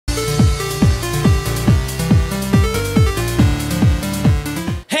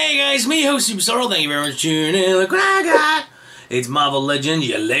it's me, host Superstar. Thank you very much for tuning in. It's Marvel legend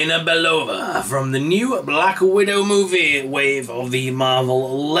Yelena Belova from the new Black Widow movie wave of the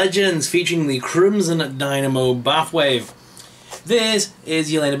Marvel Legends, featuring the Crimson Dynamo BAF wave. This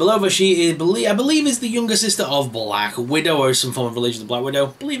is Yelena Belova. She is, I believe, is the younger sister of Black Widow, or some form of relation to Black Widow.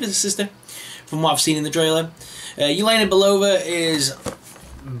 I believe it's a sister, from what I've seen in the trailer. Yelena Belova is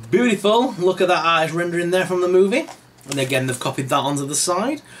beautiful. Look at that artist rendering there from the movie. And again, they've copied that onto the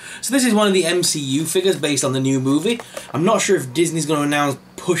side. So this is one of the MCU figures based on the new movie. I'm not sure if Disney's going to announce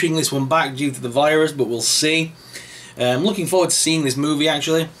pushing this one back due to the virus, but we'll see. I'm looking forward to seeing this movie,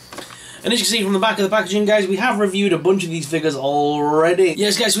 actually. And as you can see from the back of the packaging, guys, we have reviewed a bunch of these figures already.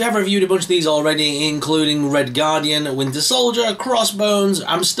 Yes, guys, we have reviewed a bunch of these already, including Red Guardian, Winter Soldier, Crossbones.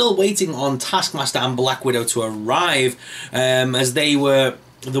 I'm still waiting on Taskmaster and Black Widow to arrive, as they were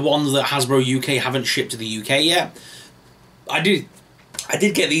the ones that Hasbro UK haven't shipped to the UK yet. I did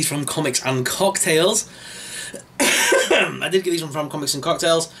get these from Comics and Cocktails. I did get these from Comics and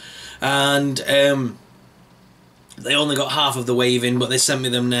Cocktails, and they only got half of the wave in, but they sent me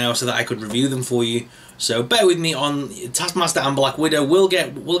them now so that I could review them for you. So bear with me on Taskmaster and Black Widow. We'll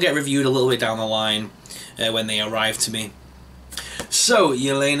get reviewed a little bit down the line when they arrive to me. So,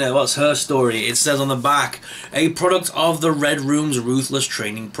 Yelena, what's her story? It says on the back, a product of the Red Room's ruthless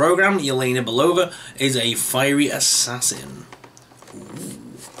training program, Yelena Belova is a fiery assassin. Ooh.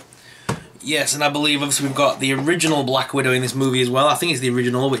 Yes, and I believe obviously we've got the original Black Widow in this movie as well. I think it's the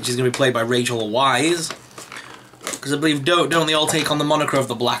original, which is going to be played by Rachel Weisz. Because I believe don't they all take on the moniker of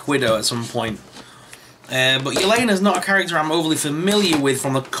the Black Widow at some point. But Yelena's not a character I'm overly familiar with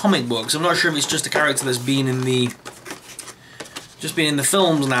from the comic books. I'm not sure if it's just a character that's been in the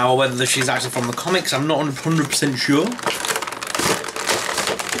films now, or whether she's actually from the comics. I'm not 100% sure.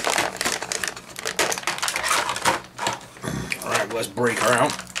 Alright, well, let's break her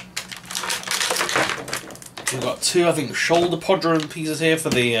out. We've got two, I think, shoulder podron pieces here for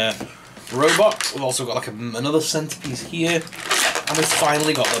the robot. We've also got like another centerpiece here. And we've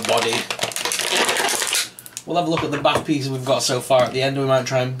finally got the body. We'll have a look at the back pieces we've got so far at the end. We might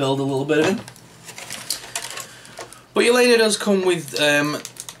try and build a little bit of it. But Yelena does come with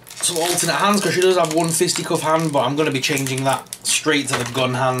some alternate hands, because she does have one fisticuff hand, but I'm going to be changing that straight to the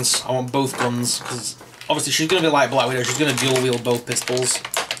gun hands. I want both guns, because obviously she's going to be like Black Widow, she's going to dual wield both pistols.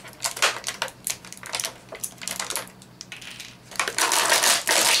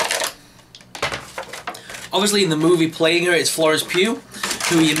 Obviously in the movie playing her, it's Florence Pugh,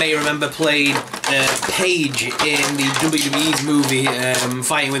 who you may remember played Paige in the WWE's movie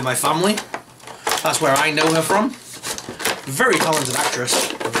Fighting With My Family. That's where I know her from. Very talented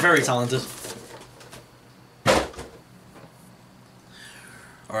actress. Very talented.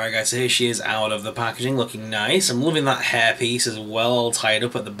 Alright guys, so here she is out of the packaging, looking nice. I'm loving that hairpiece as well, all tied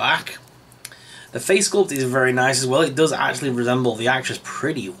up at the back. The face sculpt is very nice as well. It does actually resemble the actress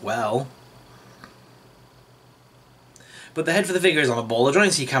pretty well. But the head for the figure is on a ball of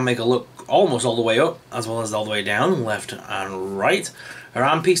joints, so you can make it look almost all the way up, as well as all the way down, left and right. Her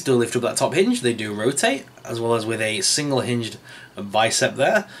arm piece do lift up that top hinge, they do rotate, as well as with a single hinged bicep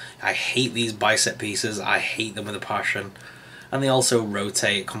there. I hate these bicep pieces, I hate them with a passion. And they also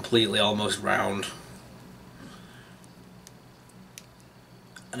rotate completely almost round.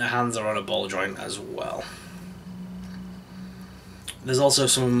 And her hands are on a ball joint as well. There's also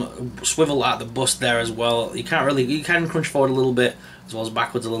some swivel at the bust there as well. You can crunch forward a little bit, as well as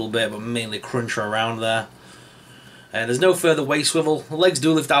backwards a little bit, but mainly crunch around there. There's no further waist swivel. The legs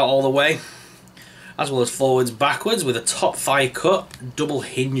do lift out all the way, as well as forwards, backwards, with a top thigh cut, double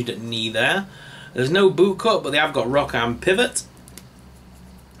hinged knee there. There's no boot cut, but they have got rock arm pivot.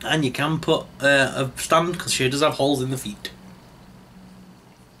 And you can put a stand, because she does have holes in the feet.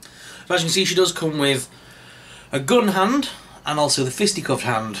 So as you can see, she does come with a gun hand, and also the fisticuffed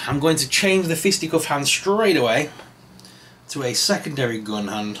hand. I'm going to change the fisticuffed hand straight away to a secondary gun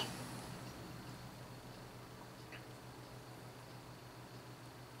hand.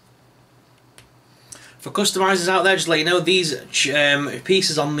 For customizers out there, just to let you know, these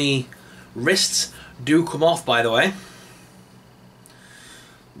pieces on the wrists do come off, by the way.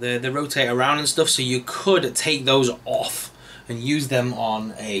 They rotate around and stuff, so you could take those off and use them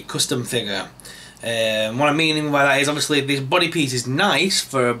on a custom figure. What I'm meaning by that is, obviously, this body piece is nice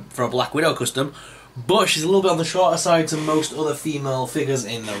for a Black Widow custom, but she's a little bit on the shorter side to most other female figures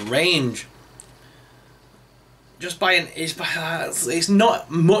in the range. Just by it's not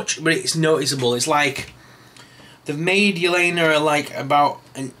much, but it's noticeable. It's like they've made Yelena like about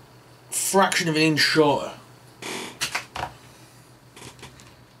a fraction of an inch shorter.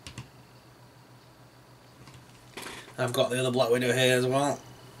 I've got the other Black Widow here as well.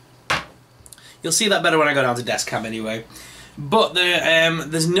 You'll see that better when I go down to desk cam anyway. But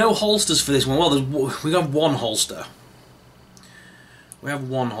there's no holsters for this one. Well, we have one holster. We have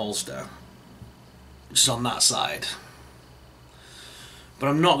one holster, which is on that side. But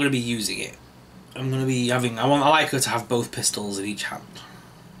I'm not going to be using it. I'm going to be having... I like her to have both pistols in each hand.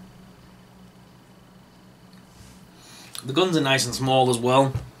 The guns are nice and small as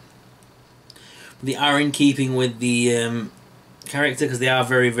well. They are in keeping with the character, because they are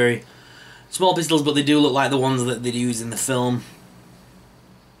very, very small pistols, but they do look like the ones that they'd use in the film.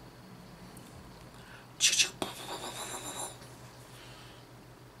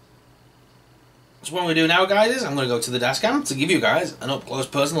 So what I'm going to do now, guys, is I'm going to go to the desk cam to give you guys an up-close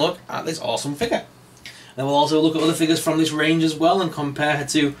personal look at this awesome figure. And we'll also look at other figures from this range as well and compare her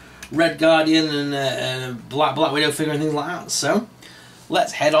to Red Guardian and Black Widow figure and things like that. So,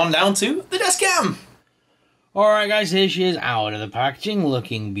 let's head on down to the desk cam. Alright guys, here she is out of the packaging,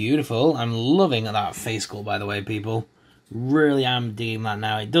 looking beautiful. I'm loving that face sculpt, by the way, people. Really am digging that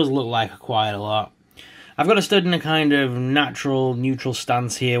now. It does look like her quite a lot. I've got her stood in a kind of natural, neutral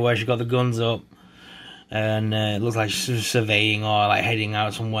stance here where she's got the guns up. And it looks like she's surveying or like heading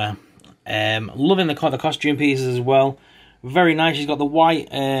out somewhere. Loving the costume pieces as well. Very nice. She's got the white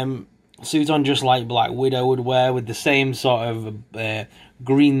suit on, just like Black Widow would wear, with the same sort of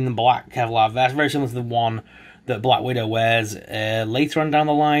green and black Kevlar vest. Very similar to the one that Black Widow wears later on down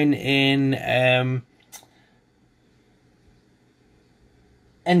the line in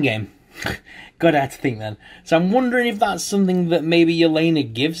Endgame. God, I had to think then. So I'm wondering if that's something that maybe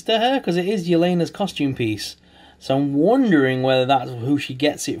Yelena gives to her, because it is Yelena's costume piece. So I'm wondering whether that's who she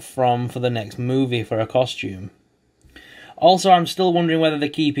gets it from for the next movie for her costume. Also, I'm still wondering whether they're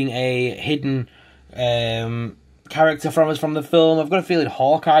keeping a hidden character from us from the film. I've got a feeling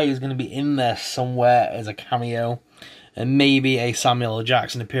Hawkeye is going to be in there somewhere as a cameo. And maybe a Samuel L.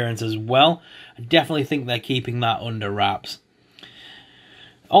 Jackson appearance as well. I definitely think they're keeping that under wraps.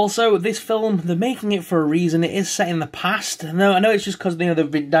 Also, this film, they're making it for a reason. It is set in the past. No, I know it's just because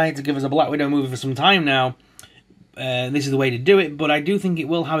they've been dying to give us a Black Widow movie for some time now. This is the way to do it, but I do think it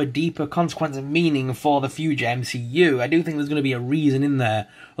will have a deeper consequence of meaning for the future MCU. I do think there's going to be a reason in there.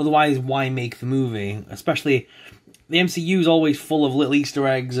 Otherwise, why make the movie? Especially, the MCU is always full of little Easter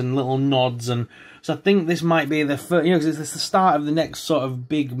eggs and little nods, and so I think this might be the first, you know, because it's the start of the next sort of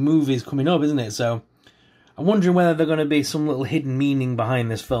big movies coming up, isn't it? So I'm wondering whether there's going to be some little hidden meaning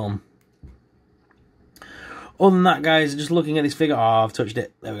behind this film. Other than that, guys, just looking at this figure, oh, I've touched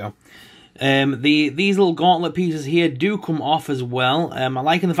it. There we go. These little gauntlet pieces here do come off as well. I'm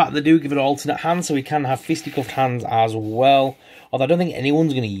liking the fact that they do give it alternate hands, so we can have fisticuffed hands as well. Although I don't think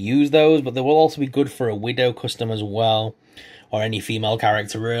anyone's going to use those, but they will also be good for a Widow custom as well, or any female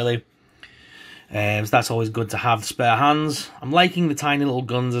character really. So that's always good to have spare hands. I'm liking the tiny little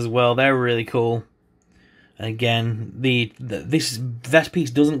guns as well. They're really cool. Again, this vest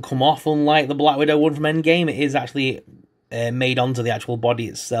piece doesn't come off unlike the Black Widow one from Endgame. It is actually made onto the actual body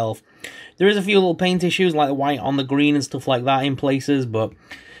itself. There is a few little paint issues, like the white on the green and stuff like that in places, but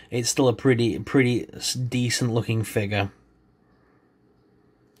it's still a pretty decent looking figure.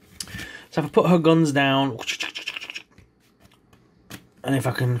 So if I put her guns down, and if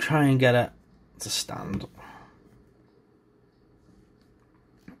I can try and get it to stand.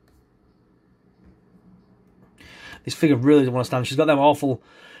 This figure really doesn't want to stand. She's got them awful...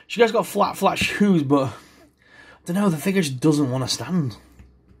 She guys got flat shoes, but... I don't know, the figure just doesn't want to stand.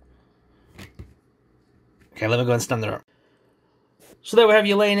 Okay, let me go and stand her up. So there we have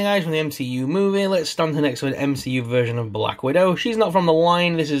Yelena, guys, from the MCU movie. Let's stand her next to an MCU version of Black Widow. She's not from the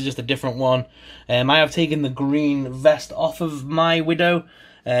line, this is just a different one. I have taken the green vest off of my Widow,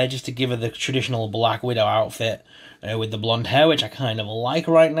 just to give her the traditional Black Widow outfit with the blonde hair, which I kind of like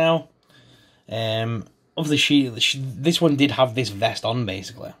right now. Obviously, this one did have this vest on,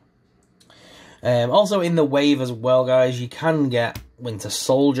 basically. Also, in the wave as well, guys, you can get Winter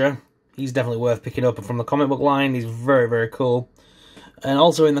Soldier. He's definitely worth picking up from the comic book line. He's very, very cool. And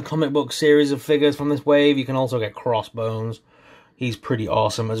also in the comic book series of figures from this wave, you can also get Crossbones. He's pretty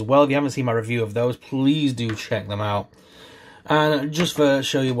awesome as well. If you haven't seen my review of those, please do check them out. And just to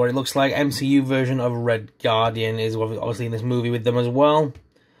show you what it looks like, MCU version of Red Guardian is obviously in this movie with them as well.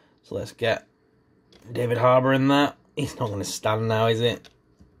 So let's get David Harbour in that. He's not going to stand now, is it?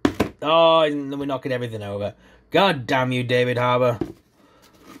 Oh, we're knocking everything over. God damn you, David Harbour.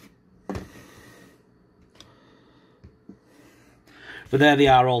 But there they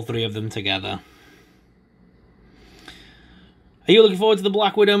are, all three of them together. Are you looking forward to the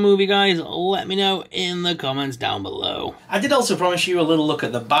Black Widow movie, guys? Let me know in the comments down below. I did also promise you a little look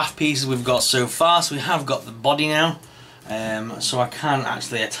at the BAF pieces we've got so far. So we have got the body now. so I can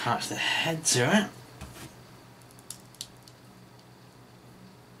actually attach the head to it.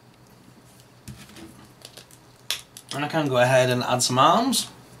 And I can go ahead and add some arms.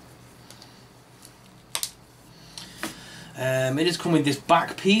 It does come with this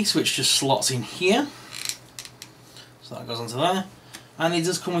back piece which just slots in here. So that goes onto there. And it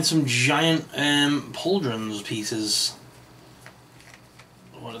does come with some giant pauldrons pieces.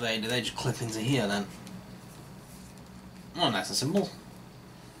 What do they do? They just clip into here then? Oh, nice and simple.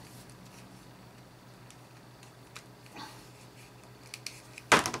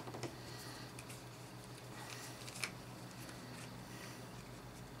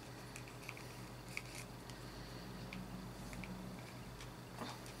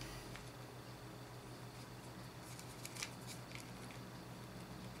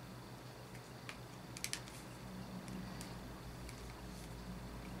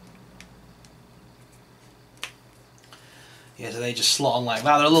 Yeah, so they just slot on like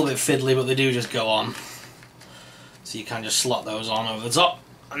that. They're a little bit fiddly, but they do just go on. So you can just slot those on over the top.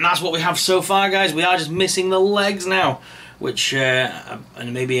 And that's what we have so far, guys. We are just missing the legs now, which, and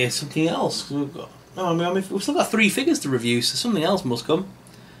maybe something else. We've got, no, I mean, we've still got 3 figures to review, so something else must come.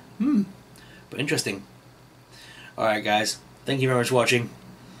 But interesting. Alright, guys. Thank you very much for watching.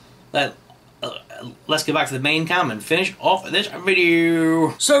 Let's get back to the main cam and finish off this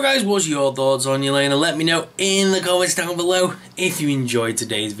video. So guys, what's your thoughts on Yelena? Let me know in the comments down below. If you enjoyed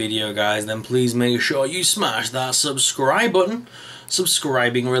today's video, guys, then please make sure you smash that subscribe button.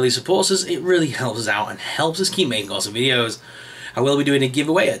 Subscribing really supports us, it really helps us out and helps us keep making awesome videos. I will be doing a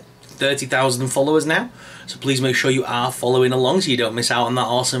giveaway at 30,000 followers now, so please make sure you are following along so you don't miss out on that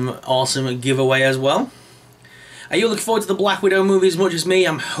awesome giveaway as well. Are you looking forward to the Black Widow movie as much as me?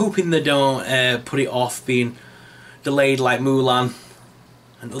 I'm hoping they don't put it off being delayed like Mulan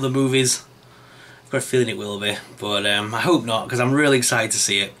and other movies. I've got a feeling it will be, but I hope not, because I'm really excited to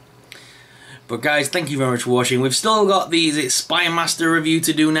see it. But guys, thank you very much for watching. We've still got the Spy Master review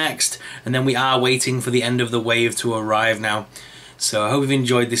to do next, and then we are waiting for the end of the wave to arrive now. So I hope you've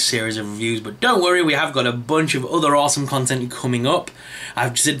enjoyed this series of reviews, but don't worry, we have got a bunch of other awesome content coming up.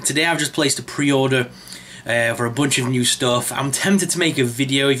 Today I've just placed a pre-order for a bunch of new stuff. I'm tempted to make a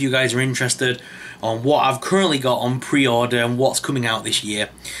video if you guys are interested on what I've currently got on pre-order and what's coming out this year.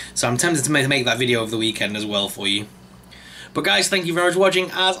 So I'm tempted to make that video over the weekend as well for you. But guys, thank you very much for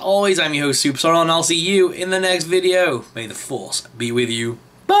watching. As always, I'm your host, Super Sorrel, and I'll see you in the next video. May the Force be with you.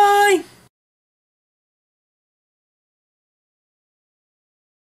 Bye!